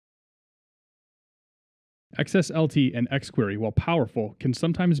XSLT and XQuery, while powerful, can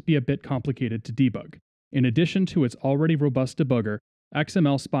sometimes be a bit complicated to debug. In addition to its already robust debugger,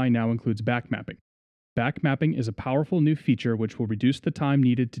 XMLSpy now includes backmapping. Backmapping is a powerful new feature which will reduce the time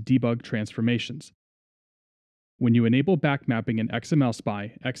needed to debug transformations. When you enable backmapping in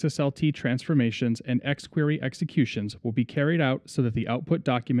XMLSpy, XSLT transformations and XQuery executions will be carried out so that the output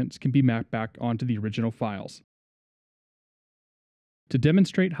documents can be mapped back onto the original files. To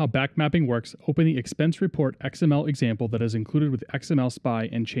demonstrate how backmapping works, open the expense report XML example that is included with XMLSpy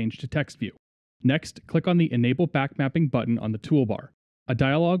and change to text view. Next, click on the Enable Backmapping button on the toolbar. A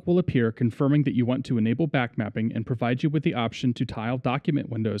dialog will appear confirming that you want to enable backmapping and provide you with the option to tile document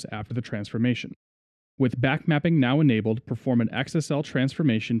windows after the transformation. With backmapping now enabled, perform an XSL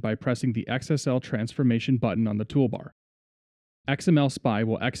transformation by pressing the XSL transformation button on the toolbar. XMLSpy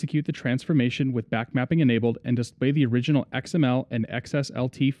will execute the transformation with backmapping enabled and display the original XML and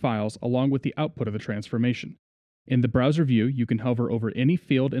XSLT files along with the output of the transformation. In the browser view, you can hover over any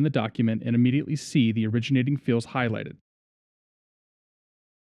field in the document and immediately see the originating fields highlighted.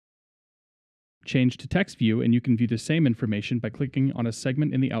 Change to text view and you can view the same information by clicking on a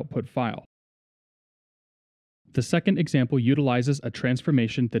segment in the output file. The second example utilizes a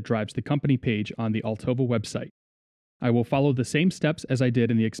transformation that drives the company page on the Altova website. I will follow the same steps as I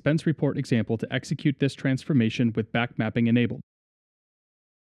did in the expense report example to execute this transformation with backmapping enabled.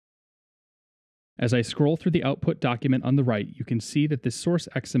 As I scroll through the output document on the right, you can see that the source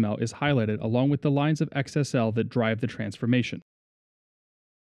XML is highlighted along with the lines of XSL that drive the transformation.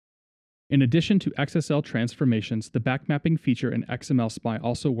 In addition to XSL transformations, the backmapping feature in XMLSpy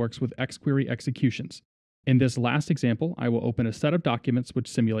also works with XQuery executions. In this last example, I will open a set of documents which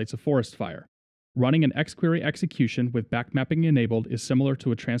simulates a forest fire. Running an XQuery execution with backmapping enabled is similar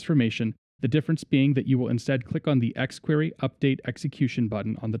to a transformation, the difference being that you will instead click on the XQuery Update Execution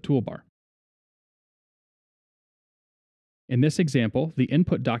button on the toolbar. In this example, the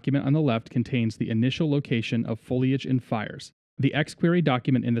input document on the left contains the initial location of foliage and fires. The XQuery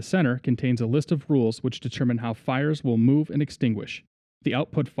document in the center contains a list of rules which determine how fires will move and extinguish. The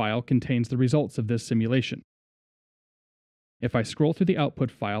output file contains the results of this simulation. If I scroll through the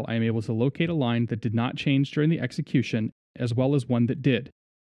output file, I am able to locate a line that did not change during the execution, as well as one that did.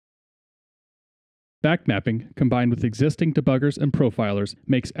 Backmapping, combined with existing debuggers and profilers,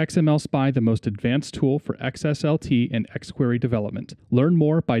 makes XMLSpy the most advanced tool for XSLT and XQuery development. Learn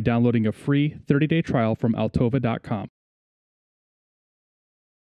more by downloading a free 30-day trial from Altova.com.